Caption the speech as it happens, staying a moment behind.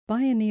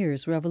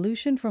Bioneers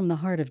Revolution from the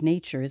Heart of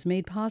Nature is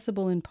made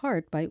possible in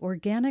part by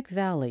Organic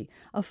Valley,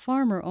 a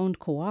farmer-owned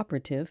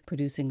cooperative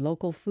producing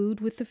local food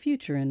with the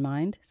future in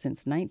mind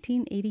since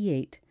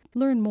 1988.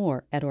 Learn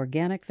more at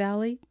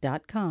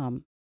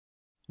organicvalley.com.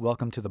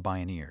 Welcome to the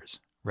Bioneers,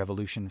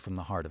 Revolution from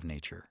the Heart of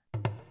Nature.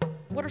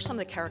 What are some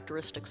of the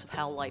characteristics of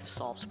how life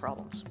solves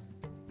problems?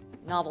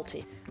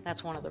 Novelty.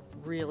 That's one of the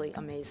really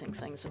amazing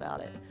things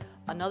about it.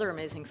 Another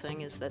amazing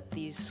thing is that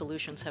these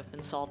solutions have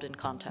been solved in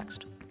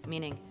context,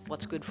 meaning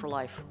what's good for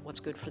life,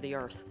 what's good for the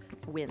earth,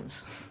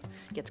 wins,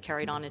 gets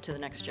carried on into the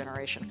next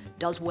generation,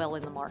 does well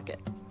in the market.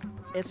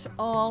 It's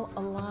all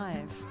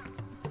alive.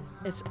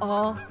 It's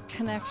all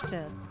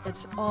connected.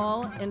 It's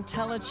all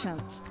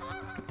intelligent.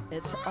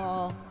 It's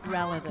all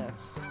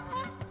relatives.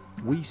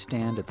 We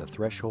stand at the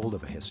threshold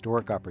of a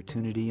historic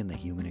opportunity in the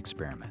human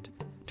experiment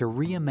to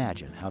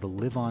reimagine how to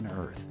live on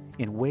Earth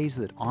in ways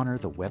that honor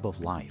the web of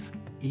life,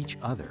 each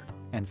other,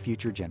 and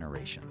future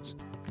generations.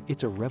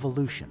 It's a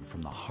revolution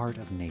from the heart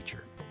of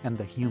nature and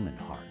the human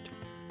heart.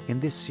 In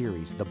this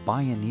series, The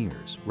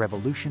Bioneers,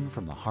 Revolution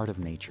from the Heart of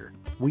Nature,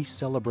 we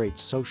celebrate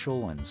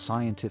social and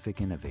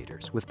scientific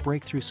innovators with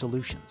breakthrough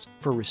solutions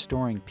for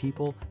restoring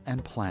people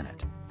and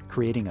planet,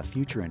 creating a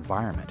future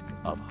environment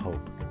of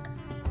hope.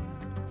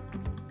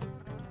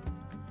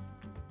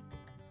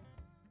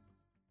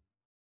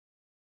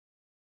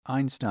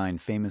 Einstein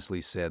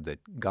famously said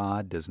that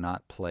God does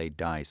not play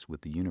dice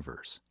with the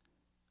universe,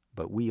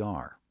 but we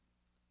are.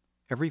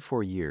 Every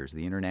 4 years,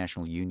 the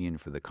International Union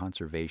for the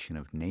Conservation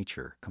of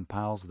Nature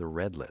compiles the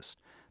Red List,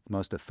 the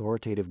most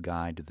authoritative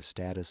guide to the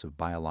status of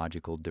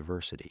biological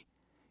diversity,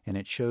 and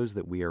it shows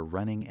that we are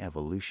running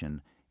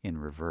evolution in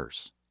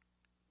reverse.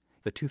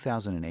 The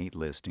 2008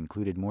 list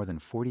included more than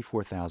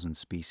 44,000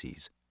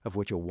 species, of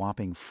which a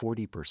whopping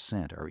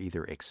 40% are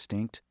either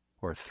extinct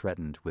or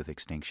threatened with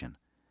extinction.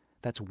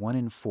 That's 1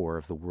 in 4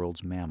 of the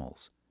world's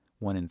mammals,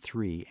 1 in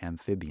 3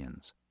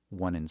 amphibians,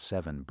 1 in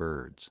 7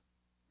 birds.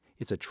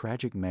 It's a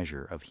tragic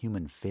measure of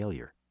human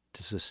failure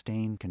to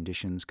sustain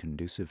conditions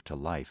conducive to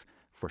life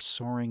for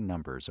soaring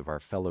numbers of our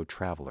fellow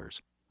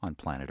travelers on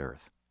planet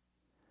Earth.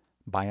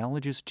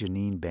 Biologist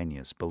Janine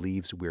Benyus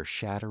believes we're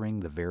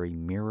shattering the very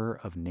mirror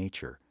of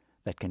nature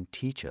that can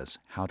teach us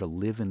how to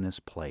live in this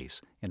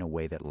place in a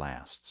way that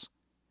lasts.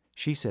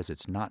 She says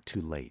it's not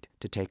too late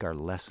to take our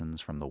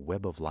lessons from the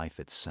web of life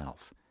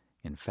itself.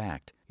 In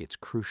fact, it's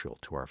crucial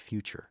to our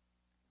future.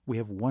 We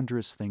have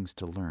wondrous things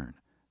to learn,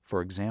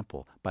 for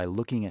example, by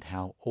looking at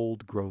how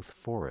old-growth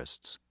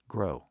forests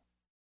grow.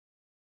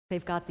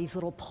 They've got these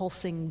little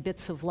pulsing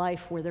bits of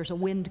life where there's a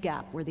wind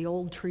gap, where the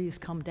old trees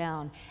come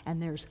down, and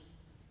there's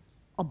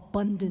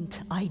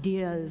abundant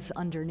ideas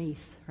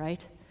underneath,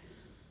 right?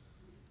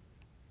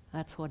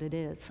 That's what it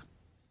is.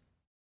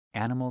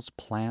 Animals,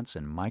 plants,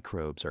 and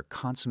microbes are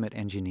consummate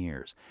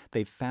engineers.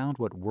 They've found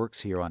what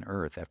works here on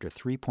Earth after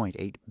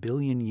 3.8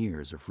 billion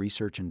years of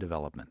research and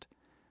development.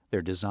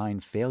 Their design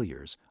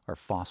failures are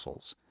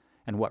fossils,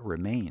 and what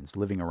remains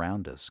living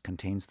around us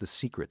contains the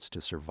secrets to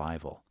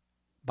survival.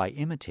 By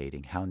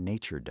imitating how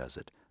nature does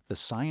it, the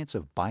science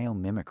of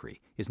biomimicry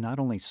is not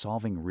only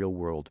solving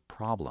real-world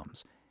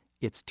problems,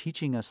 it's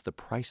teaching us the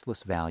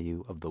priceless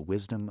value of the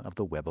wisdom of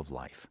the web of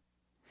life.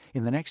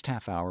 In the next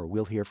half hour,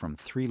 we'll hear from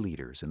 3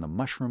 leaders in the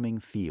mushrooming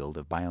field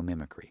of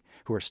biomimicry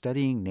who are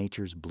studying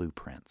nature's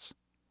blueprints.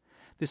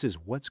 This is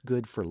What's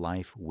Good for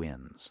Life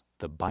Wins,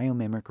 the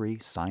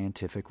biomimicry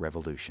scientific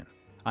revolution.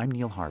 I'm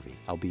Neil Harvey.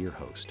 I'll be your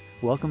host.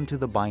 Welcome to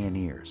the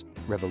Bioneers,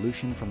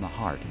 Revolution from the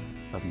Heart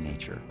of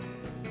Nature.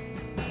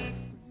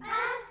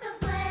 Ask the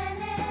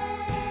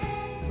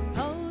planet.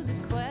 Pose a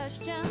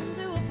question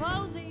to a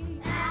posy.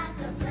 Ask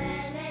the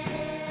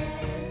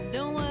planet.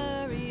 Don't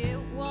worry, it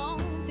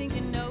won't think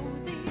you're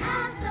nosy.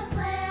 Ask the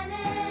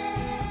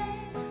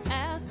planet.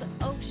 Ask the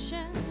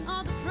ocean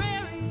or the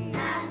prairie.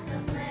 Ask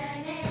the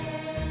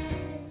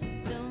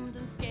planet.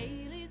 Something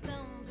scaly,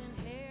 something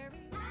hairy.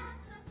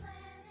 Ask the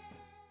planet.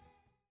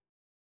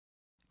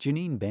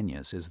 Janine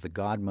Benyus is the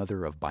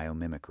godmother of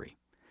biomimicry.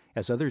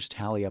 As others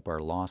tally up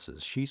our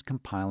losses, she's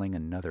compiling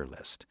another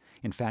list.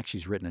 In fact,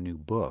 she's written a new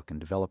book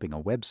and developing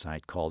a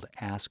website called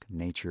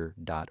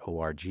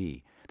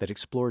asknature.org that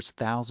explores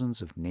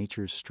thousands of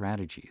nature's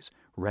strategies,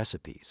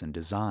 recipes, and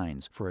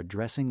designs for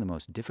addressing the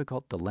most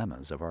difficult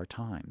dilemmas of our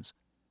times.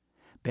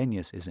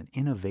 Benyus is an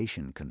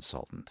innovation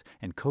consultant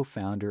and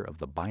co-founder of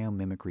the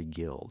Biomimicry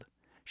Guild.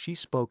 She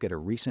spoke at a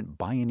recent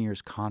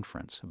Bioneers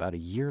conference about a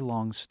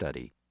year-long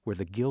study where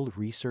the Guild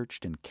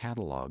researched and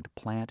cataloged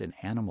plant and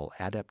animal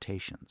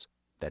adaptations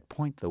that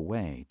point the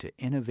way to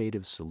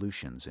innovative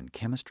solutions in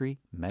chemistry,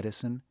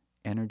 medicine,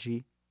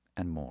 energy,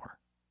 and more.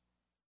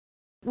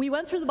 We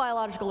went through the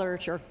biological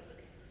literature.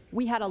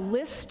 We had a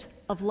list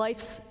of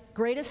life's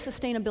greatest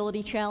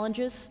sustainability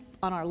challenges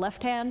on our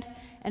left hand,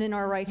 and in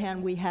our right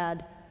hand we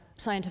had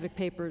scientific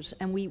papers,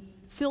 and we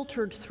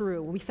filtered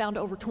through. We found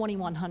over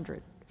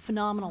 2,100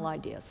 phenomenal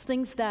ideas,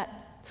 things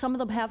that some of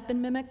them have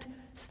been mimicked,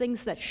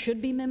 things that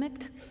should be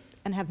mimicked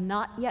and have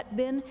not yet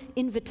been,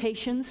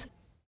 invitations.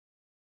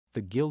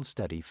 The Guild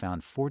study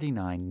found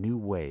 49 new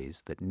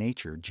ways that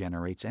nature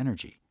generates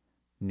energy.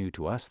 new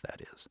to us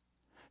that is,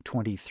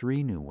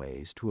 23 new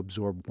ways to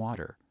absorb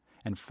water,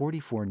 and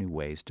 44 new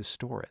ways to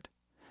store it.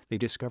 They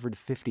discovered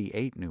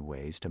 58 new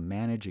ways to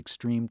manage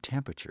extreme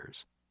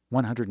temperatures,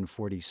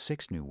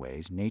 146 new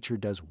ways nature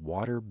does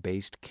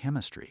water-based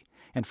chemistry,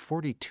 and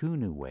 42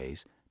 new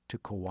ways to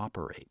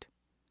cooperate.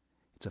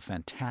 It's a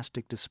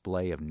fantastic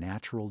display of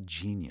natural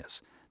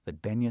genius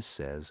that Benyus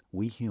says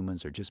we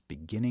humans are just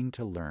beginning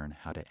to learn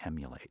how to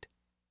emulate.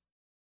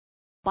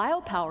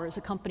 Biopower is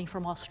a company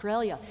from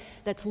Australia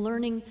that's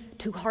learning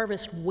to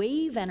harvest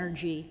wave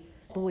energy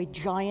the way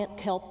giant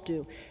kelp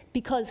do,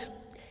 because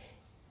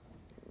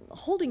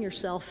holding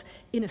yourself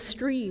in a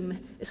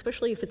stream,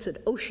 especially if it's an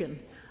ocean,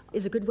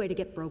 is a good way to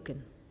get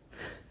broken.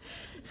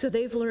 So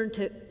they've learned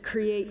to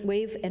create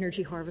wave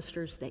energy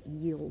harvesters that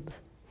yield.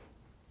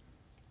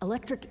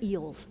 Electric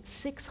eels,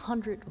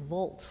 600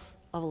 volts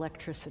of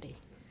electricity,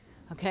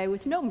 okay,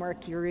 with no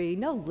mercury,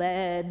 no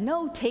lead,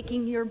 no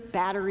taking your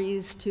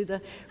batteries to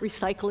the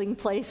recycling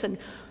place and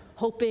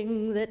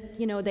hoping that,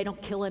 they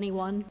don't kill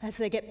anyone as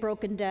they get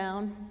broken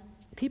down.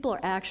 People are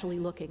actually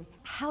looking,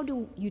 how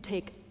do you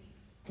take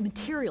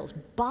materials,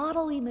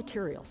 bodily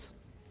materials,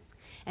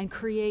 and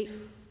create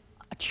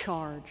a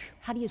charge?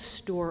 How do you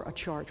store a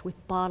charge with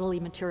bodily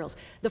materials?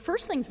 The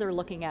first things they're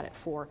looking at it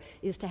for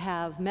is to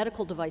have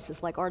medical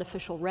devices like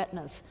artificial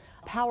retinas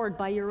powered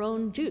by your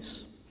own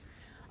juice.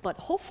 But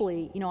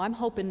hopefully, I'm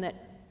hoping that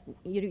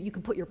you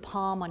can put your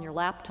palm on your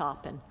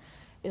laptop and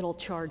it'll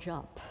charge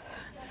up.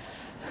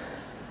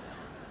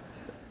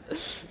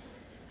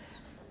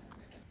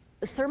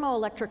 The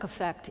thermoelectric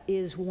effect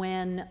is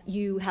when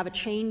you have a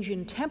change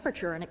in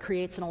temperature and it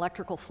creates an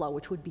electrical flow,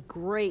 which would be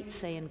great,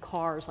 say, in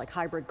cars, like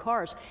hybrid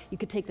cars. You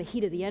could take the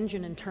heat of the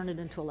engine and turn it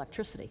into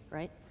electricity,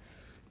 right?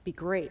 Be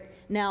great.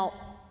 Now,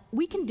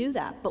 we can do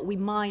that, but we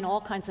mine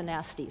all kinds of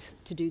nasties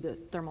to do the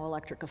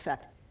thermoelectric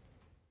effect.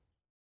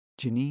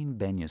 Janine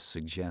Benyus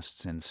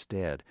suggests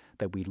instead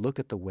that we look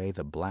at the way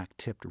the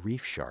black-tipped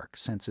reef shark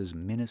senses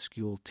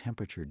minuscule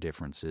temperature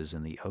differences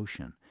in the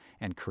ocean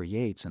and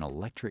creates an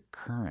electric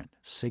current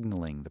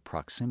signaling the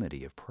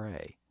proximity of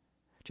prey.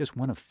 Just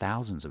one of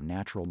thousands of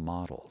natural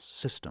models,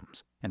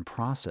 systems, and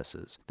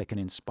processes that can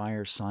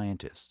inspire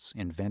scientists,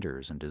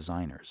 inventors, and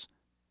designers.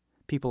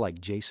 People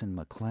like Jason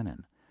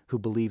McLennan, who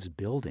believes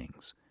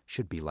buildings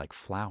should be like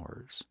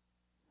flowers.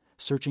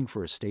 Searching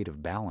for a state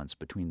of balance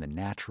between the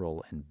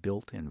natural and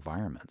built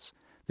environments,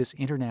 this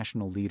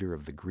international leader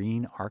of the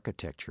green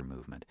architecture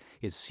movement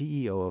is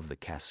CEO of the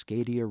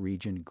Cascadia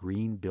Region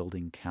Green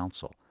Building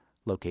Council,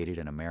 located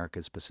in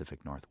America's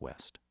Pacific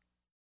Northwest.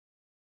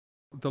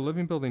 The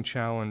Living Building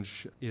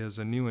Challenge is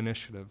a new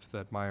initiative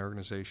that my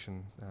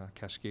organization,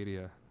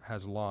 Cascadia,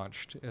 has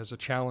launched as a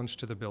challenge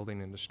to the building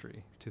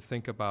industry to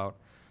think about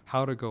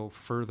how to go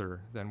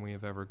further than we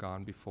have ever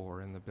gone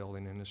before in the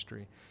building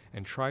industry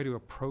and try to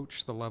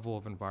approach the level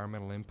of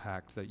environmental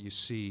impact that you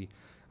see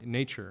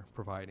nature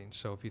providing.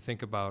 So if you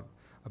think about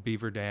a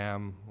beaver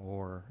dam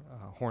or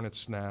a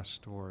hornet's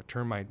nest or a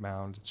termite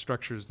mound,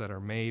 structures that are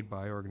made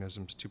by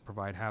organisms to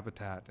provide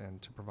habitat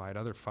and to provide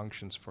other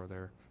functions for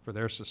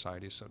their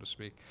society, so to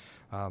speak.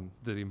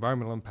 The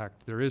environmental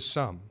impact, there is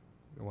some.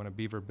 When a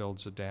beaver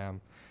builds a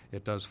dam,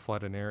 it does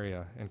flood an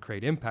area and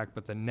create impact,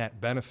 but the net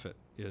benefit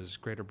is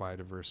greater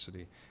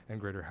biodiversity and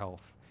greater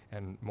health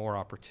and more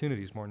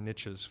opportunities, more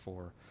niches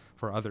for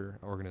other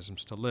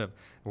organisms to live.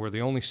 We're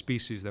the only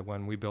species that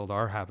when we build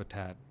our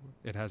habitat,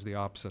 it has the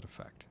opposite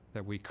effect,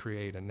 that we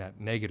create a net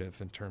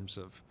negative in terms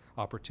of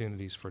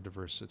opportunities for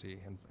diversity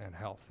and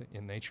health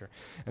in nature.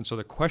 And so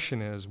the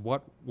question is,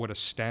 what would a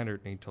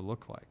standard need to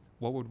look like?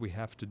 What would we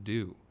have to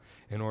do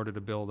in order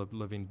to build a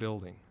living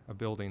building, a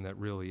building that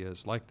really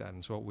is like that?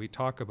 And so what we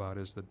talk about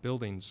is that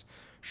buildings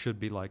should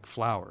be like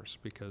flowers,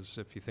 because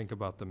if you think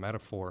about the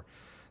metaphor,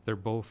 they're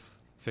both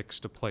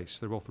fixed to place.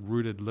 They're both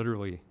rooted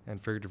literally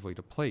and figuratively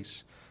to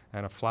place.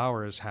 And a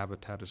flower is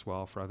habitat as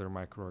well for other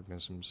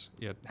microorganisms.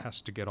 It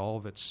has to get all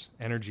of its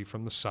energy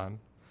from the sun,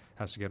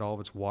 has to get all of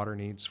its water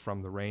needs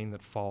from the rain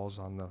that falls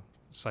on the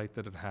site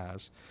that it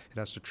has. It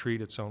has to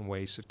treat its own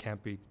waste. It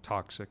can't be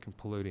toxic and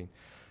polluting.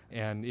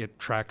 And it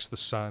tracks the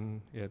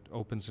sun, it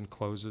opens and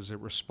closes, it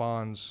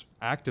responds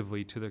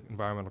actively to the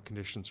environmental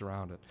conditions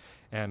around it.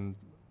 And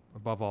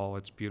above all,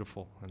 it's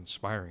beautiful and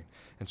inspiring.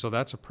 And so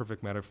that's a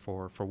perfect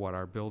metaphor for what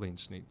our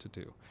buildings need to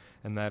do.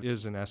 And that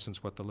is, in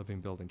essence, what the Living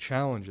Building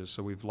Challenge is.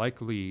 So we've like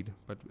LEED,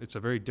 but it's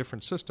a very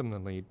different system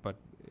than LEED, but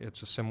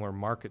it's a similar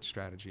market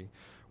strategy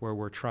where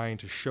we're trying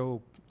to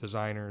show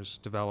designers,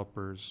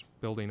 developers,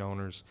 building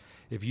owners,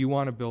 if you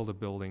want to build a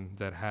building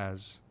that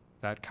has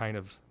that kind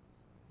of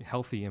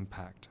healthy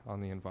impact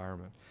on the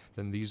environment,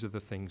 then these are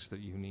the things that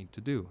you need to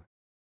do.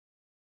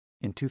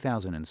 In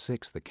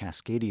 2006, the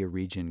Cascadia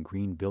Region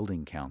Green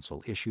Building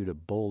Council issued a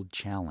bold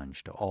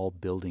challenge to all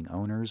building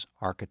owners,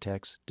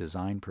 architects,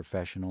 design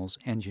professionals,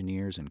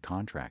 engineers, and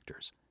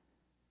contractors.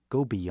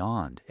 Go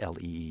beyond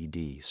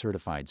LEED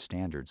certified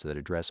standards that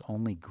address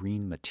only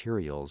green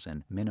materials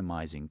and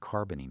minimizing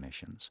carbon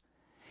emissions.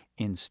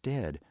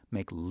 Instead,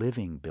 make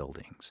living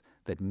buildings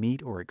that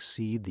meet or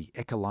exceed the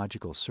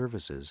ecological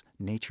services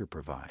nature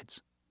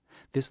provides.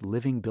 This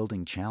living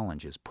building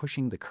challenge is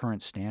pushing the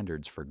current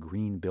standards for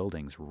green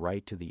buildings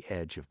right to the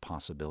edge of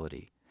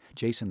possibility.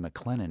 Jason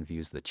McLennan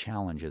views the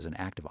challenge as an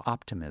act of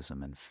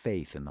optimism and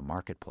faith in the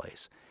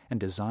marketplace, and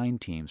design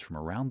teams from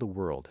around the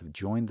world have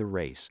joined the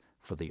race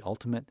for the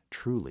ultimate,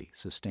 truly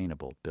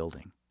sustainable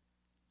building.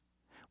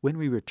 When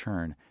we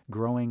return,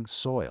 growing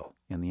soil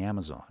in the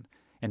Amazon,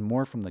 and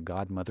more from the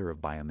godmother of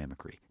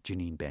biomimicry,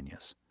 Janine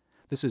Benyus.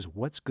 This is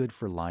What's Good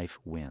for Life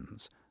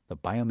Wins, the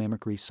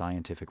Biomimicry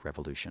Scientific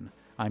Revolution.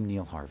 I'm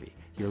Neil Harvey.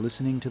 You're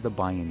listening to The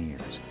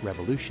Bioneers,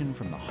 revolution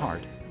from the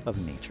heart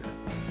of nature.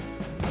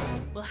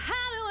 Well, how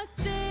do I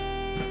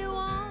stay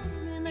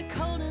warm in the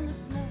cold and the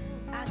snow?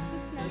 Ask a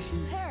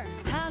snowshoe hare.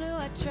 How do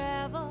I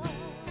travel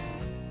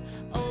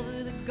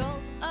over the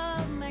Gulf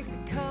of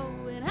Mexico?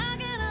 And how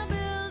can I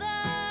build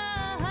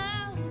a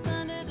house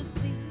under the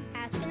sea?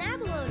 Ask an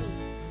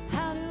abalone.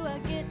 How do I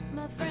get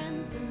my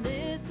friends to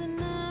listen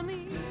to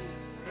me?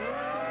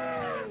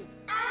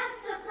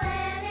 Ask the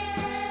planet.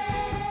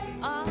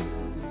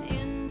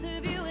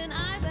 Interviewing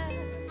either.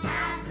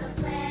 Ask the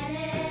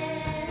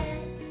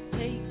planet.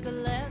 Take a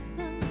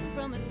lesson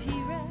from a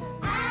T-Rex.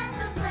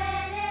 Ask the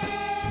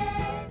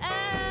planet.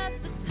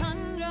 Ask the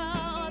tundra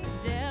or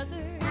the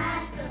desert.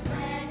 Ask the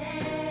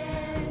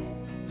planet.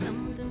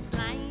 Something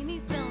slimy,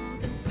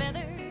 something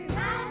feathered.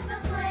 Ask the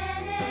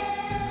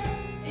planet.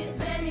 It's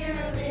been here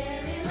a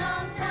really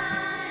long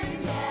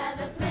time. Yeah,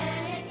 the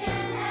planet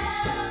can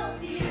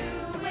help you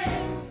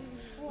with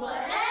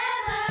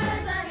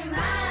whatever's on your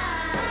mind.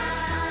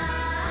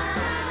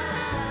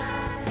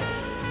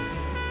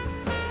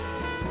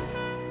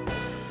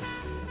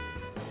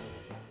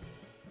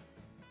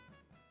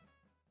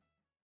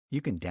 You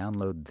can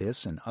download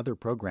this and other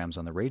programs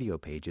on the radio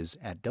pages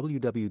at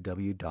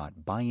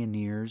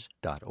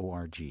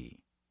www.bioneers.org.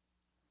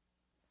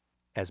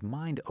 As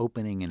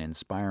mind-opening and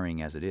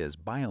inspiring as it is,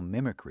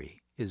 biomimicry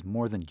is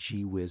more than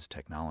gee-whiz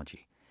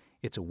technology.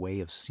 It's a way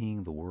of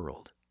seeing the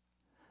world.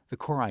 The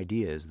core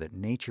idea is that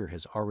nature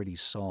has already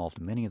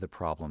solved many of the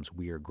problems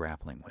we are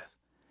grappling with.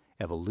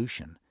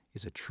 Evolution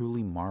is a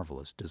truly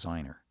marvelous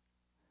designer.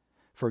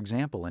 For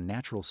example, in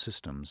natural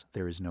systems,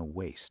 there is no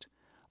waste.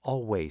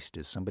 All waste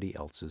is somebody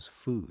else's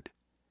food.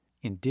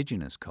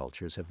 Indigenous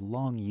cultures have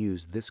long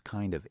used this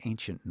kind of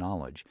ancient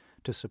knowledge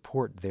to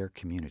support their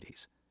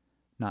communities.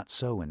 Not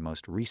so in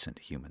most recent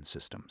human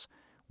systems.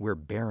 We're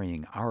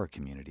burying our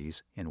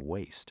communities in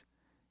waste.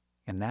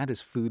 And that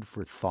is food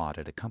for thought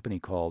at a company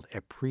called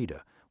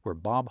Eprida, where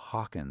Bob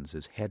Hawkins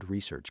is head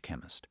research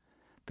chemist.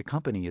 The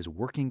company is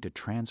working to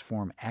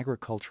transform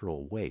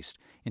agricultural waste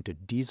into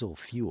diesel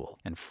fuel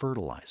and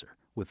fertilizer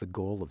with the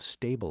goal of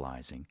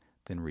stabilizing,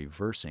 then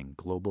reversing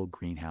global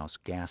greenhouse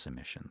gas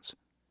emissions.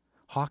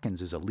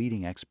 Hawkins is a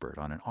leading expert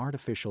on an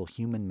artificial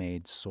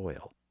human-made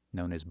soil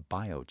known as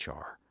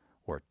biochar,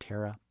 or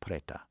terra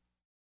preta.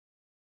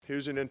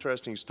 Here's an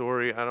interesting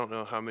story. I don't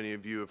know how many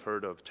of you have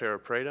heard of terra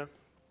preta.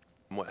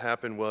 What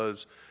happened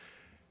was,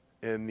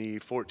 in the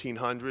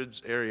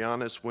 1400s,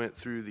 Arianus went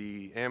through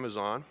the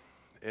Amazon,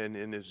 and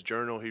in his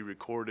journal he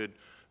recorded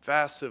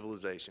vast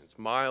civilizations,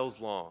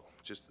 miles long,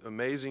 just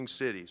amazing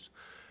cities.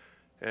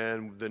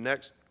 And the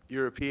next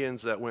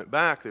Europeans that went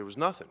back, there was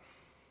nothing.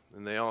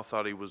 And they all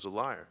thought he was a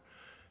liar.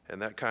 And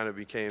that kind of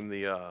became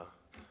the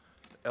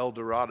El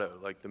Dorado,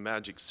 like the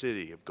magic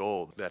city of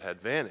gold that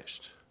had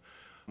vanished.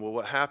 Well,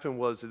 what happened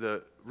was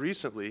that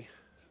recently,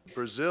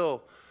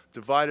 Brazil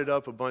divided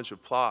up a bunch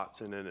of plots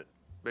in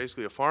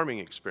basically a farming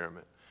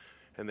experiment.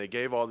 And they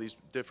gave all these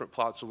different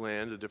plots of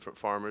land to different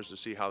farmers to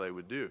see how they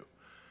would do.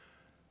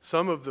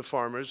 Some of the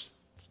farmers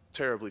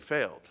terribly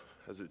failed.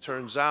 As it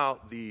turns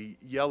out, the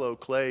yellow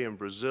clay in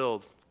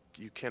Brazil,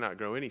 you cannot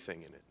grow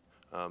anything in it.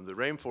 The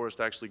rainforest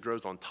actually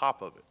grows on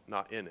top of it,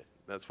 not in it.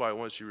 That's why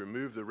once you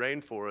remove the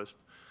rainforest,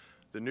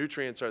 the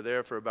nutrients are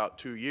there for about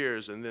 2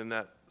 years, and then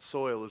that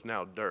soil is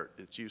now dirt.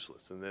 It's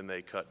useless. And then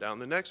they cut down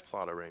the next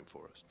plot of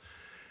rainforest.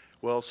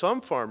 Well,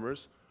 some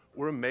farmers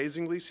were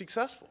amazingly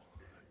successful,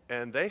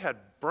 and they had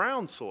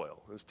brown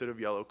soil instead of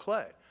yellow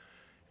clay.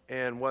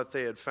 And what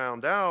they had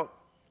found out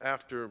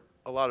after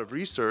a lot of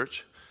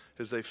research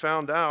is they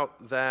found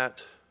out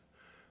that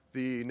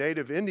the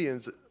native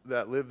Indians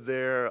that lived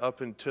there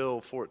up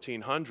until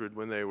 1400,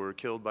 when they were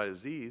killed by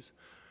disease,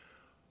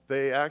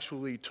 they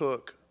actually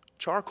took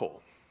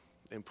charcoal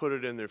and put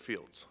it in their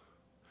fields.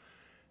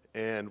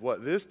 And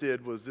what this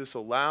did was this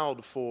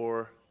allowed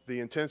for the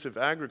intensive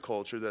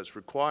agriculture that's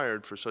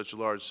required for such a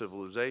large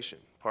civilization.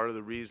 Part of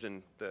the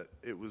reason that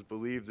it was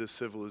believed this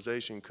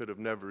civilization could have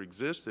never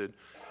existed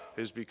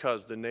is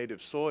because the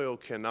native soil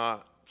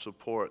cannot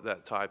support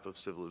that type of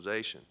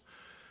civilization.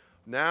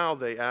 Now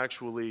they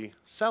actually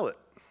sell it.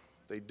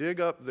 They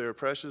dig up their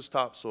precious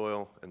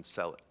topsoil and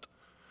sell it.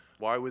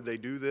 Why would they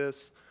do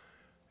this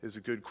is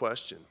a good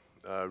question.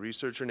 A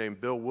researcher named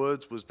Bill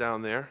Woods was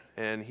down there,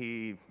 and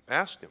he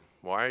asked him,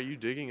 why are you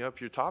digging up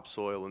your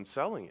topsoil and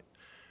selling it?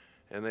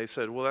 And they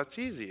said, well, that's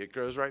easy. It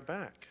grows right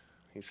back.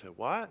 He said,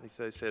 what?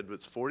 They said,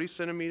 it's 40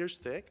 centimeters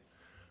thick.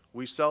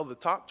 We sell the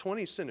top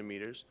 20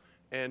 centimeters,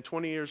 and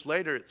 20 years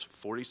later, it's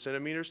 40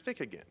 centimeters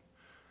thick again.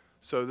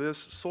 So this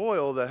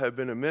soil that had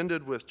been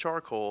amended with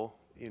charcoal,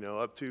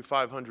 up to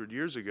 500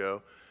 years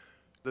ago,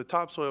 the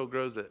topsoil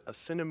grows at a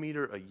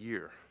centimeter a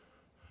year.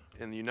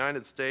 In the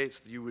United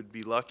States, you would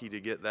be lucky to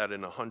get that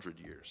in 100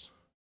 years.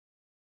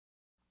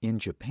 In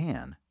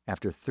Japan,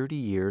 after 30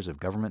 years of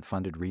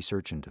government-funded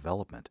research and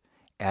development,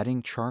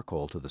 adding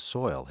charcoal to the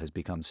soil has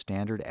become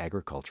standard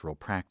agricultural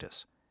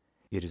practice.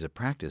 It is a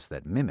practice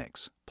that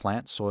mimics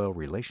plant-soil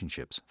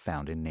relationships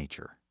found in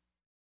nature.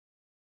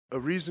 A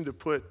reason to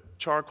put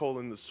charcoal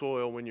in the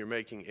soil when you're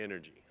making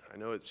energy. I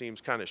know it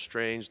seems kind of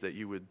strange that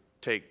you would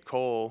take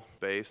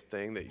coal-based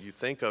thing that you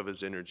think of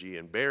as energy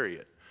and bury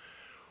it.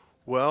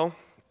 Well,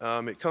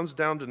 it comes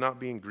down to not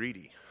being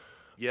greedy.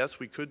 Yes,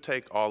 we could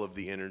take all of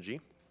the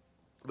energy,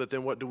 but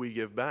then what do we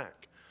give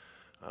back?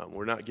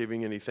 We're not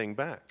giving anything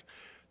back.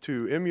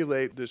 To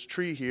emulate this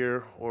tree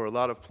here, or a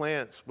lot of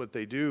plants, what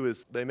they do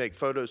is they make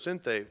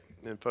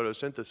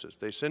photosynthesis.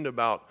 They send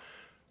about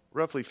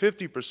roughly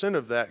 50%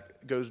 of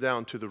that goes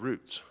down to the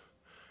roots.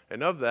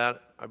 And of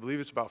that, I believe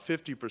it's about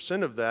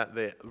 50% of that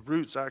the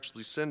roots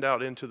actually send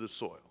out into the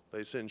soil.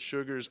 They send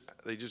sugars,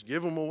 they just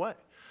give them away.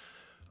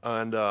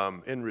 And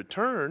in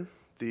return,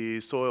 the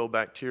soil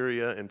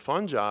bacteria and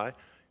fungi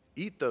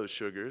eat those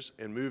sugars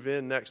and move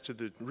in next to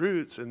the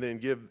roots and then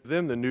give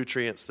them the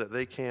nutrients that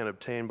they can't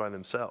obtain by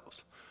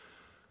themselves.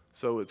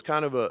 So it's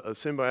kind of a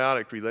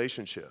symbiotic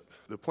relationship.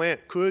 The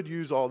plant could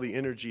use all the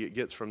energy it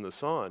gets from the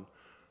sun,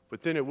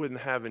 but then it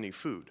wouldn't have any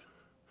food.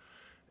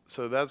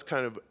 So that's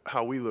kind of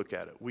how we look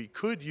at it. We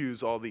could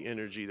use all the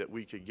energy that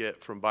we could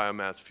get from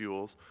biomass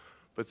fuels,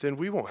 but then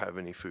we won't have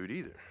any food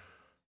either.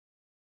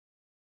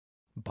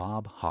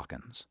 Bob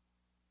Hawkins.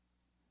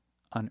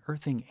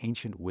 Unearthing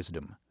ancient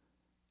wisdom,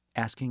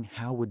 asking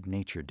how would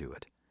nature do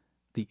it.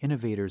 The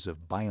innovators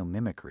of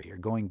biomimicry are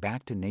going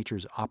back to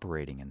nature's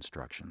operating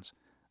instructions,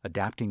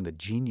 adapting the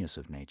genius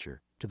of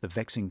nature to the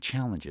vexing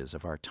challenges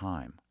of our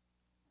time.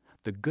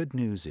 The good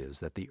news is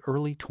that the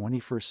early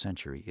 21st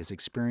century is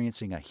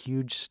experiencing a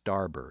huge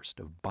starburst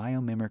of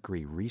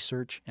biomimicry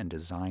research and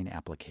design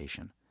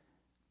application.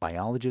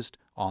 Biologist,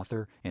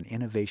 author, and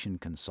innovation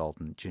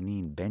consultant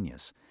Janine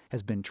Benyus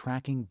has been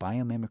tracking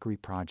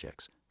biomimicry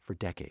projects for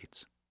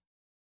decades.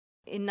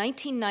 In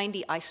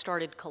 1990, I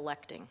started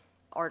collecting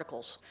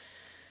articles.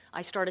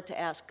 I started to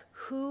ask,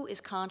 who is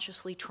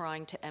consciously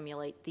trying to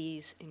emulate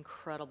these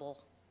incredible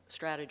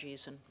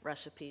strategies and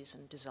recipes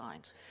and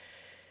designs?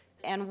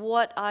 And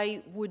what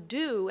I would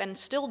do, and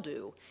still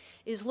do,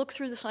 is look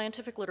through the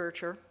scientific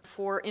literature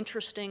for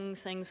interesting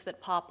things that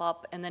pop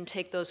up and then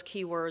take those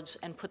keywords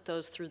and put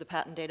those through the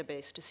patent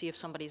database to see if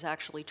somebody's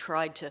actually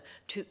tried to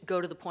go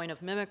to the point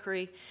of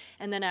mimicry,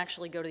 and then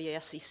actually go to the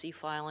SEC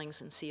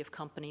filings and see if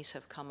companies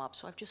have come up.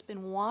 So I've just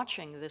been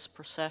watching this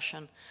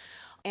procession.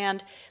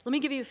 And let me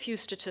give you a few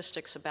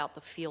statistics about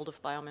the field of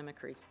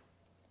biomimicry.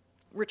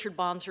 Richard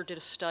Bonser did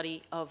a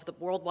study of the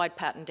worldwide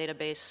patent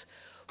database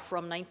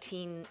from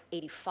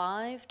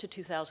 1985 to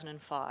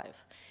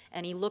 2005,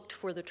 and he looked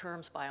for the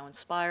terms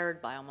bioinspired,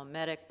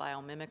 biomimetic,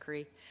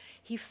 biomimicry.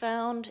 He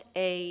found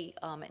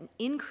an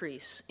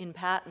increase in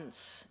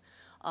patents,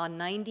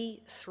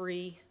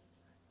 93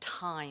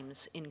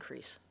 times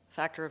increase,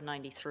 factor of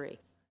 93.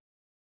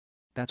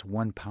 That's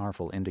one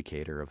powerful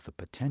indicator of the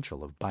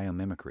potential of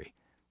biomimicry.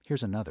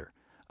 Here's another,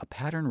 a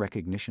pattern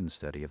recognition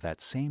study of that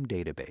same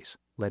database,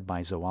 led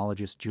by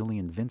zoologist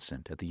Julian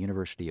Vincent at the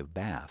University of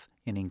Bath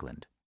in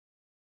England.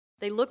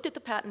 They looked at the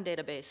patent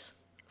database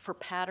for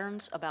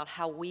patterns about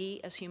how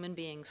we as human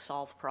beings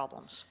solve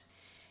problems.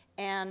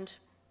 And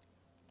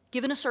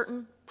given a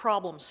certain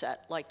problem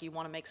set, like you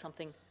want to make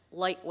something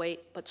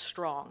lightweight but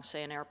strong,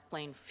 say an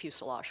airplane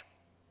fuselage,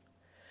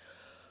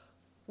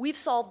 we've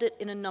solved it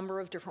in a number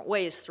of different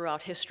ways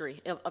throughout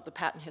history, of the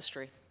patent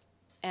history,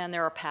 and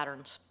there are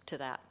patterns to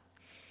that.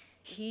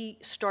 He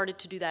started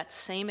to do that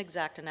same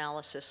exact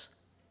analysis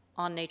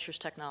on nature's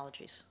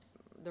technologies,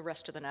 the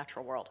rest of the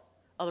natural world,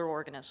 other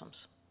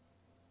organisms.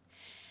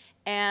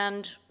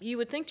 And you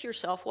would think to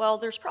yourself, well,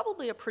 there's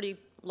probably a pretty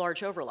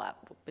large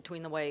overlap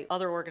between the way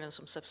other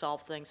organisms have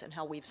solved things and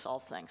how we've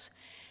solved things.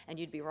 And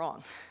you'd be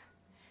wrong.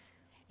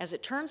 As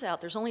it turns out,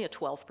 there's only a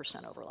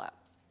 12% overlap.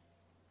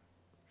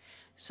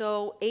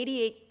 So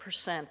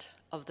 88%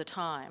 of the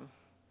time,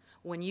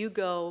 when you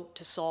go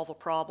to solve a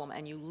problem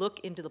and you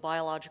look into the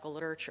biological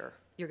literature,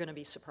 you're going to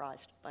be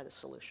surprised by the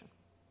solution.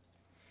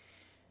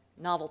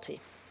 Novelty.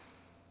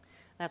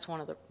 That's one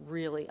of the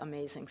really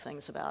amazing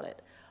things about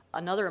it.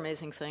 Another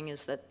amazing thing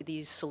is that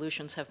these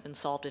solutions have been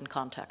solved in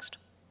context,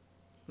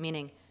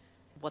 meaning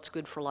what's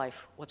good for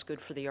life, what's good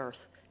for the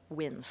earth,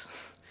 wins,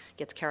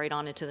 gets carried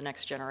on into the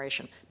next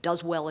generation,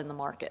 does well in the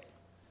market.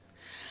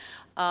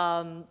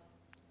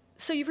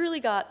 So you've really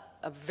got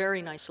a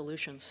very nice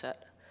solution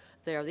set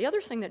there. The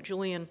other thing that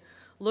Julian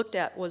looked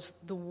at was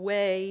the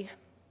way,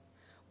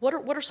 what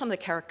are some of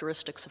the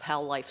characteristics of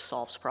how life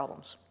solves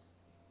problems?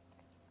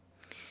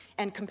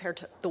 And compared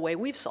to the way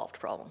we've solved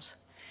problems.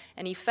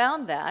 And he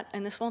found that,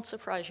 and this won't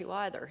surprise you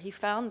either, he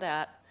found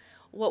that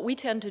what we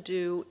tend to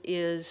do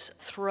is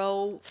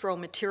throw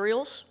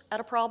materials at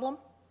a problem,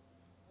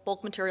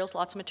 bulk materials,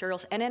 lots of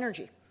materials, and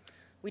energy.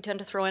 we tend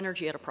to throw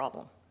energy at a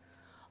problem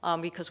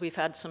because we've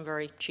had some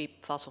very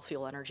cheap fossil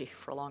fuel energy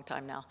for a long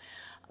time now.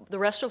 The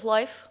rest of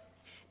life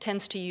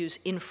tends to use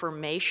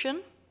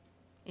information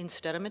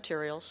instead of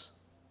materials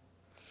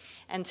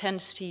and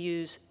tends to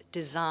use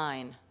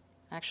design,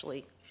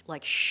 actually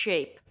like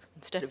shape.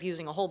 Instead of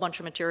using a whole bunch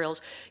of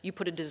materials, you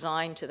put a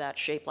design to that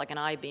shape like an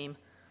I-beam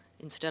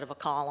instead of a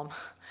column,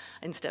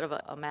 instead of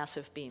a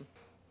massive beam.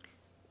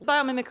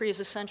 Biomimicry is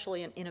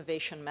essentially an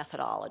innovation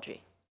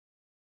methodology.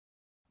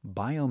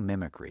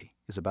 Biomimicry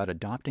is about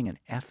adopting an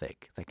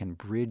ethic that can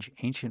bridge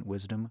ancient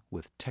wisdom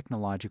with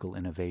technological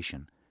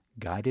innovation,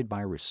 guided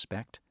by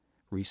respect,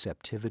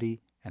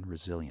 receptivity, and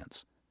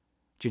resilience.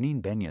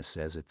 Janine Benyus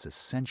says it's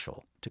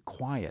essential to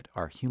quiet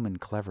our human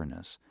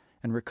cleverness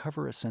and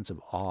recover a sense of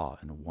awe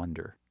and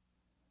wonder.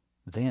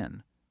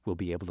 Then we'll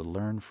be able to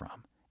learn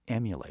from,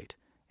 emulate,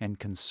 and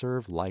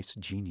conserve life's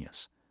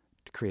genius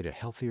to create a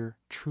healthier,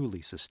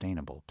 truly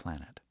sustainable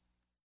planet.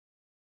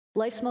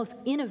 Life's most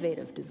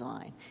innovative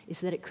design is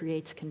that it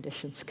creates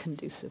conditions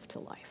conducive to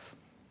life.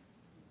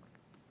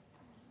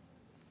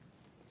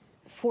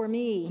 For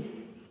me,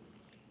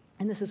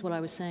 and this is what I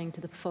was saying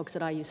to the folks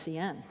at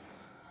IUCN,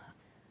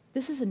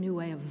 this is a new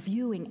way of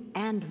viewing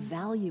and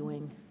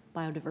valuing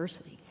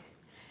biodiversity.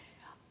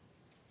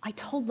 I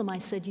told them, I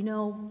said, you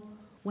know,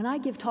 when I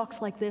give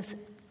talks like this,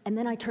 and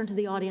then I turn to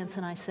the audience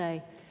and I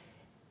say,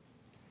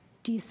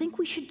 do you think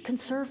we should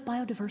conserve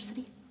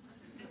biodiversity?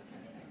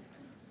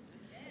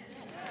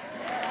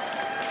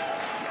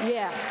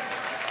 Yeah.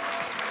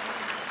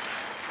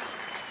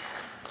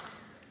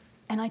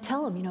 And I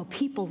tell them, you know,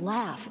 people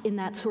laugh in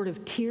that sort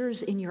of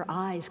tears in your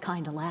eyes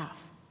kind of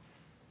laugh.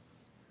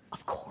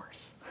 Of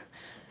course.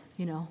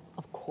 You know,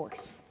 of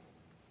course.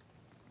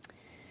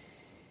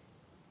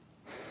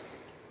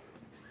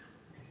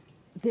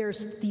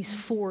 There's these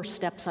 4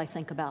 steps I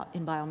think about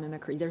in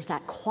biomimicry. There's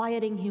that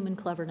quieting human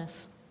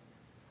cleverness,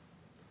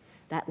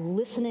 that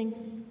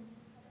listening,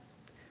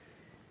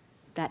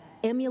 that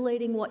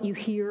emulating what you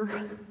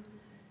hear,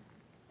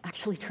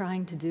 actually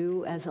trying to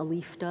do as a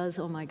leaf does.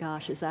 Oh my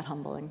gosh, is that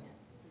humbling?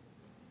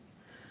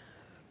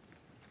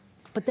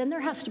 But then there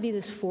has to be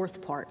this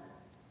 4th part,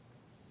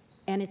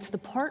 and it's the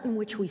part in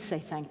which we say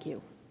thank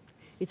you.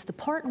 It's the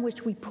part in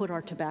which we put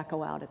our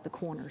tobacco out at the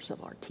corners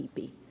of our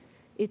teepee.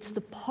 It's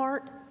the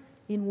part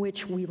in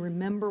which we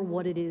remember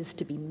what it is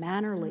to be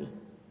mannerly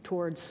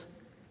towards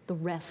the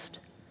rest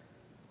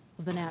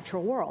of the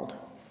natural world,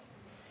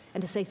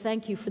 and to say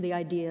thank you for the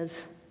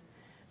ideas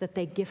that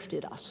they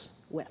gifted us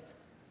with.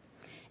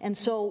 And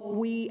so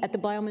we at the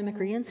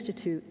Biomimicry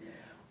Institute,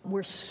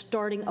 we're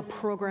starting a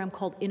program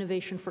called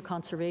Innovation for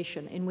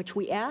Conservation, in which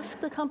we ask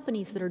the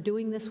companies that are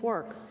doing this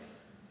work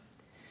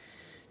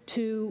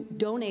to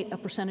donate a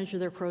percentage of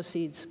their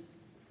proceeds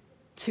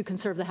to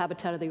conserve the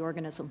habitat of the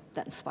organism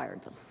that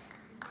inspired them.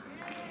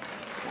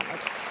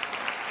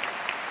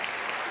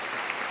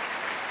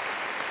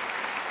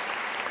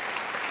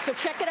 So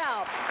check it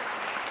out.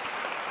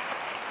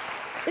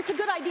 It's a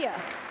good idea.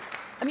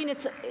 I mean,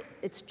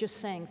 it's just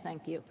saying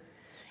thank you.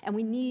 And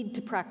we need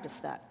to practice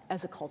that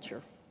as a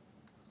culture.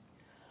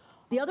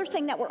 The other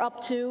thing that we're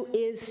up to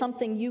is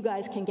something you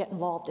guys can get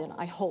involved in,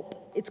 I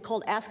hope. It's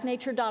called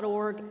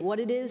asknature.org. What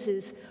it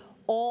is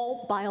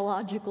all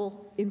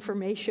biological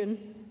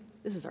information.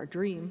 This is our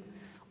dream.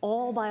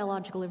 All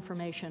biological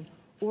information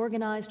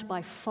organized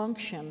by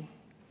function,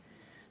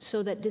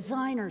 so that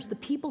designers, the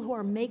people who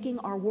are making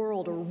our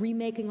world or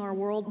remaking our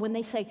world, when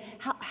they say,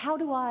 how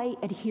do I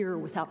adhere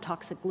without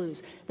toxic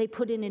glues? They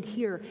put in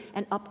adhere,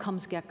 and up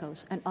comes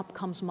geckos, and up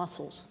comes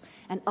mussels,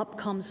 and up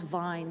comes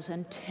vines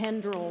and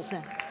tendrils.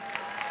 And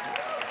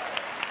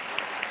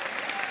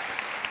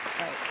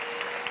right.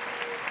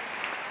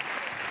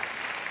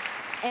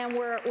 And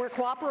we're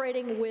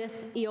cooperating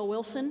with E.O.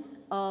 Wilson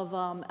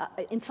of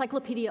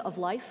Encyclopedia of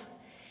Life.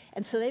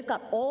 And so they've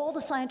got all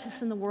the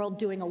scientists in the world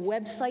doing a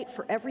website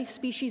for every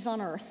species on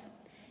Earth.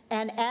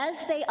 And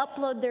as they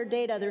upload their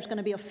data, there's going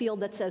to be a field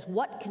that says,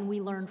 what can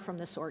we learn from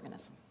this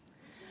organism?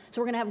 So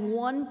we're going to have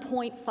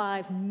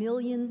 1.5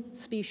 million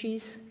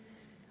species,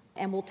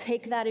 and we'll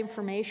take that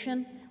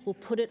information, we'll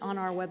put it on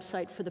our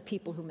website for the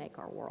people who make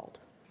our world.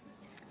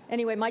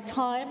 Anyway, my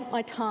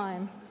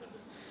time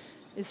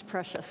is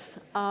precious.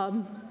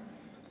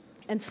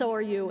 And so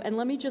are you. And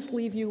let me just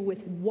leave you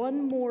with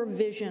one more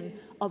vision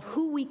of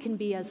who we can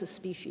be as a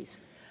species.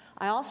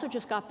 I also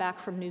just got back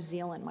from New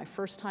Zealand, my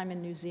first time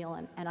in New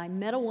Zealand, and I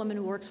met a woman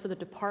who works for the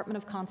Department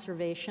of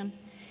Conservation,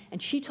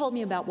 and she told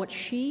me about what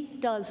she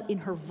does in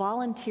her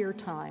volunteer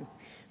time.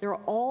 There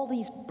are all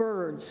these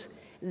birds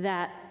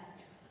that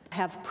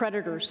have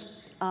predators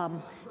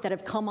that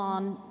have come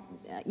on,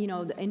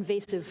 the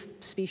invasive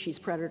species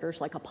predators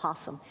like a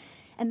possum,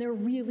 and they're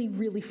really,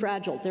 really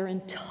fragile. They're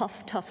in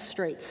tough, tough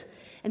straits.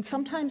 And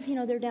sometimes,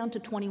 they're down to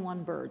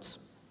 21 birds.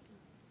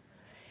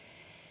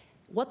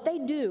 What they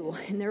do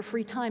in their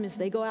free time is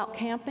they go out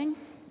camping,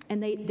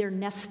 and they're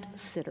nest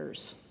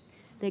sitters.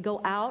 They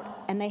go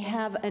out, and they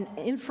have an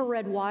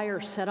infrared wire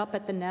set up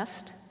at the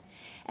nest,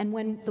 and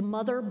when the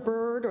mother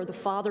bird, or the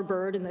father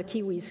bird in the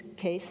kiwi's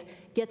case,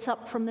 gets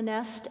up from the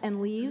nest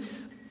and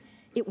leaves,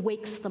 It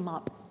wakes them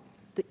up,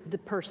 the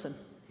person.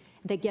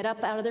 They get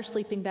up out of their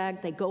sleeping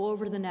bag, they go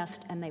over to the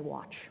nest, and they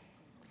watch.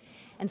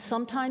 And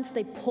sometimes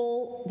they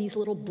pull these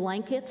little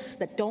blankets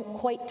that don't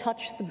quite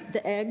touch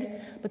the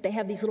egg, but they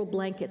have these little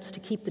blankets to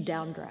keep the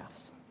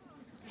downdrafts.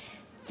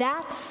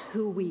 That's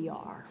who we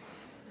are.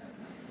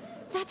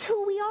 That's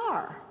who we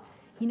are,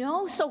 you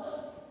know? So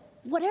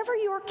whatever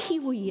your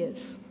kiwi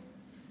is,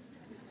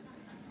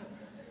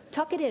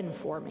 tuck it in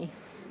for me.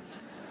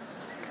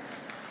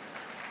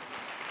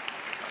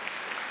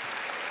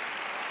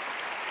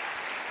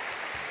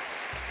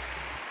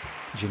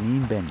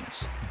 Janine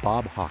Benyus,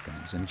 Bob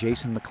Hawkins, and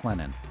Jason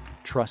McLennan,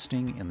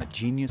 trusting in the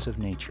genius of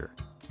nature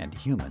and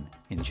human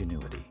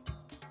ingenuity.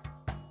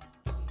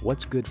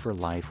 What's good for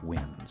life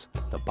wins,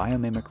 the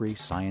biomimicry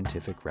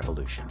scientific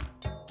revolution.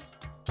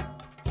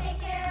 Take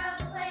care of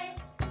the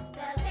place,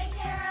 they'll take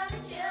care of the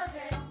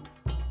children.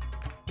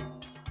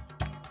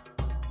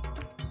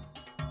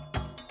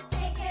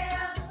 Take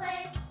care of the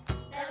place,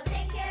 they'll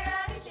take care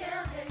of the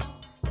children.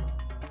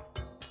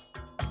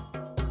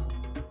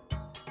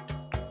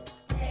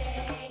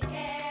 Take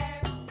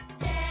care,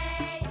 take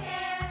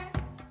care,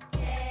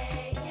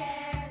 take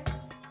care,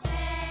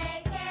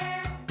 take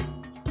care.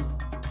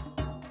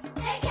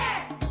 Take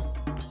care,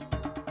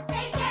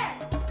 take care,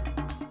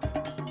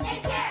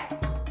 take care,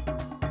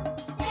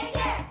 take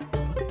care.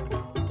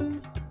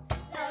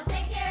 They'll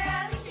take care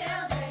of your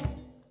children.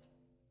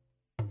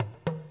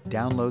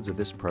 Downloads of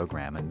this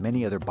program and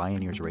many other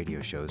Bioneers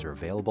radio shows are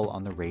available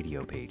on the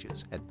radio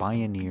pages at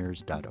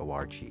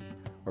bioneers.org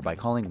or by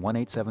calling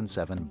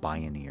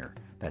 1-877-BIONEER.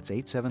 That's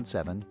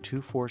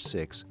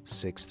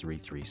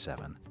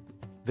 877-246-6337.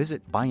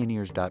 Visit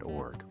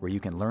Bioneers.org, where you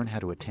can learn how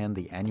to attend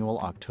the annual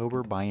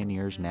October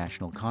Bioneers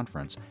National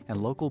Conference and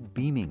local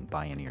Beaming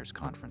Bioneers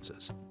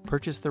conferences.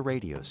 Purchase the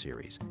radio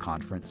series,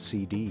 conference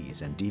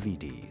CDs and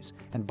DVDs,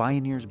 and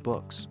Bioneers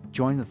books.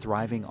 Join the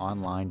thriving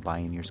online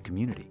Bioneers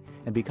community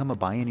and become a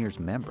Bioneers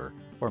member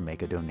or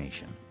make a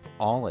donation.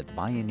 All at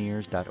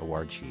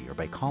Bioneers.org or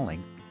by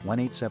calling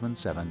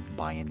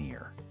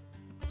 1-877-BIONEER.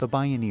 The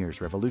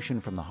Bioneers Revolution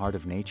from the Heart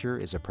of Nature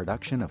is a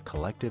production of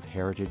Collective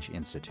Heritage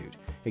Institute.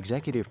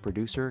 Executive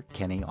producer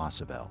Kenny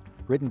Ausubel.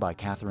 Written by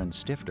Catherine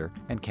Stifter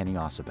and Kenny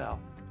Ausubel.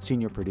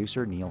 Senior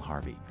producer Neil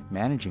Harvey.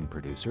 Managing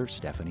producer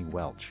Stephanie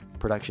Welch.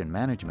 Production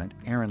management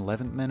Aaron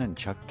Leventman and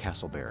Chuck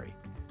Castleberry.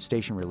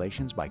 Station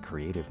relations by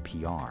Creative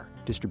PR.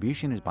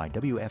 Distribution is by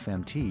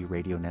WFMT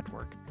Radio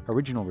Network.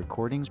 Original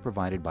recordings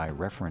provided by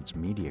Reference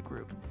Media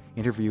Group.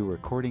 Interview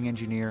recording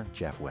engineer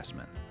Jeff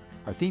Westman.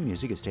 Our theme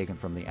music is taken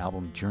from the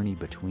album Journey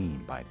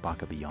Between by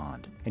Baka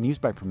Beyond and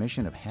used by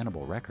permission of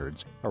Hannibal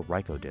Records, a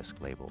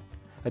Rykodisc label.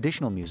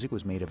 Additional music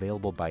was made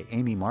available by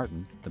Amy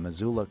Martin, the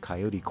Missoula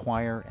Coyote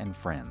Choir, and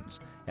friends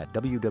at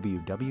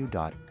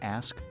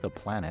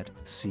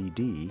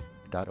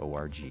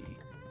www.asktheplanetcd.org.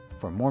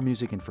 For more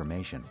music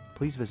information,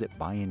 please visit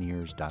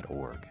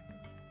Bioneers.org.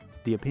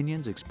 The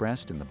opinions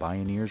expressed in the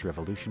Bioneers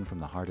Revolution from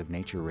the Heart of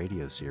Nature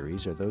radio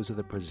series are those of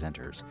the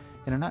presenters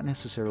and are not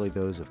necessarily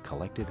those of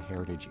Collective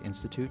Heritage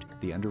Institute,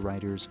 the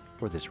underwriters,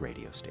 or this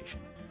radio station.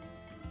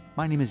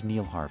 My name is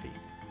Neil Harvey.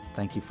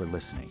 Thank you for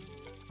listening.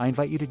 I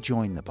invite you to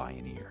join the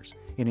Bioneers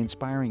in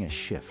inspiring a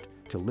shift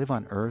to live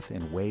on Earth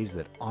in ways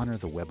that honor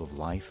the web of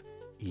life,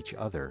 each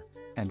other,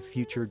 and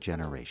future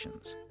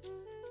generations.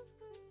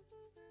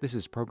 This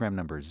is program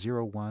number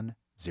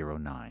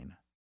 0109.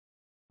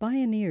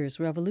 Bioneers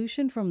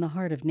Revolution from the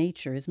Heart of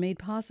Nature is made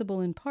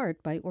possible in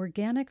part by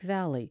Organic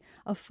Valley,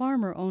 a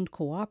farmer-owned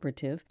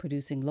cooperative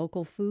producing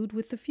local food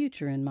with the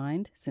future in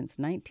mind since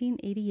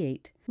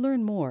 1988.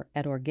 Learn more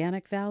at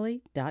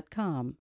organicvalley.com.